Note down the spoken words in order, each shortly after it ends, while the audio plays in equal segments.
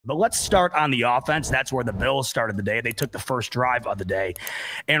But let's start on the offense. That's where the Bills started the day. They took the first drive of the day.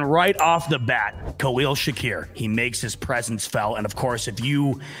 And right off the bat, Khalil Shakir, he makes his presence felt. And of course, if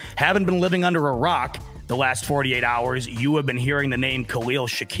you haven't been living under a rock the last 48 hours, you have been hearing the name Khalil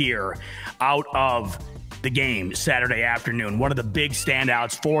Shakir out of the game Saturday afternoon. One of the big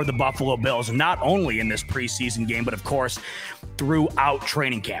standouts for the Buffalo Bills, not only in this preseason game, but of course, throughout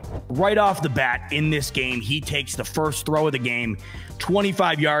training camp. Right off the bat in this game, he takes the first throw of the game,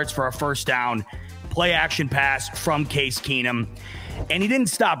 25 yards for a first down, play action pass from Case Keenum. And he didn't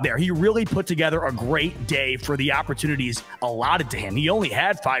stop there. He really put together a great day for the opportunities allotted to him. He only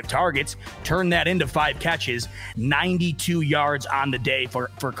had 5 targets, turned that into 5 catches, 92 yards on the day for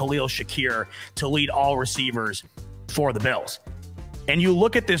Khalil Shakir to lead all receivers for the Bills. And you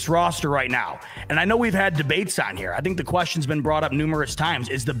look at this roster right now, and I know we've had debates on here. I think the question's been brought up numerous times.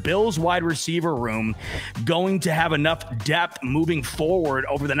 Is the Bills wide receiver room going to have enough depth moving forward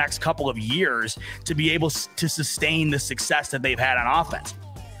over the next couple of years to be able to sustain the success that they've had on offense?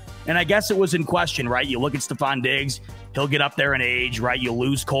 And I guess it was in question, right? You look at Stephon Diggs, he'll get up there in age, right? You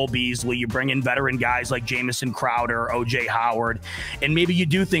lose Cole Beasley, you bring in veteran guys like Jamison Crowder, O.J. Howard, and maybe you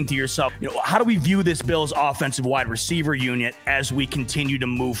do think to yourself, how do we view this Bills offensive wide receiver unit as we continue to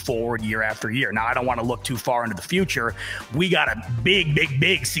move forward year after year? Now, I don't want to look too far into the future. We got a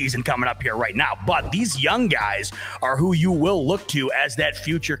big season coming up here right now, but these young guys are who you will look to as that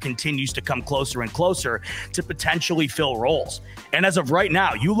future continues to come closer and closer to potentially fill roles. And as of right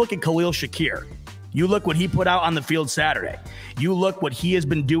now, you look at Khalil Shakir. You look what he put out on the field Saturday. You look what he has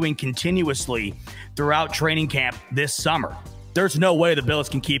been doing continuously throughout training camp this summer. There's no way the Bills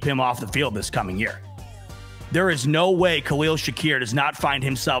can keep him off the field this coming year. There is no way Khalil Shakir does not find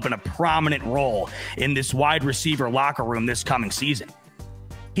himself in a prominent role in this wide receiver locker room this coming season.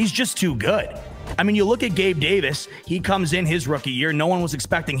 He's just too good. I mean, you look at Gabe Davis, he comes in his rookie year. No one was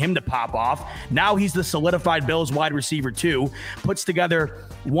expecting him to pop off. Now he's the solidified Bills wide receiver too, puts together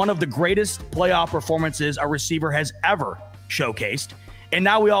one of the greatest playoff performances a receiver has ever showcased. And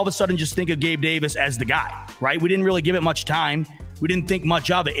now we all of a sudden just think of Gabe Davis as the guy, right? We didn't really give it much time. We didn't think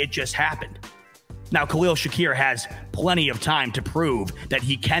much of it. It just happened. Now, Khalil Shakir has plenty of time to prove that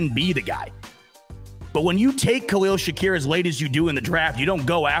he can be the guy. But when you take Khalil Shakir as late as you do in the draft, you don't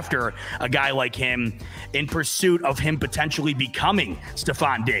go after a guy like him in pursuit of him potentially becoming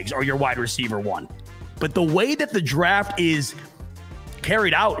Stephon Diggs or your wide receiver one. But the way that the draft is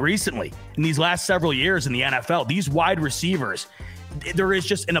carried out recently in these last several years in the NFL, these wide receivers, there is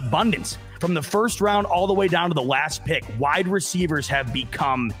just an abundance. From the first round all the way down to the last pick, wide receivers have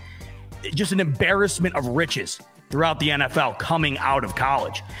become just an embarrassment of riches throughout the NFL coming out of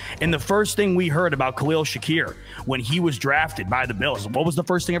college. And the first thing we heard about Khalil Shakir when he was drafted by the Bills, what was the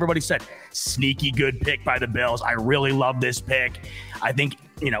first thing everybody said? Sneaky good pick by the Bills. I really love this pick. I think,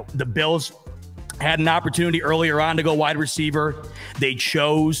 the Bills had an opportunity earlier on to go wide receiver. They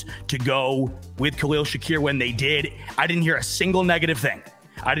chose to go with Khalil Shakir when they did. I didn't hear a single negative thing.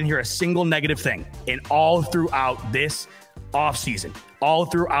 And all throughout this offseason, all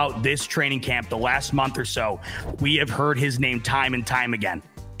throughout this training camp, the last month or so, we have heard his name time and time again,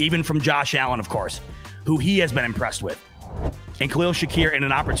 even from Josh Allen, of course, who he has been impressed with. And Khalil Shakir, in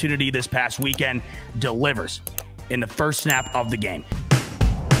an opportunity this past weekend, delivers in the first snap of the game.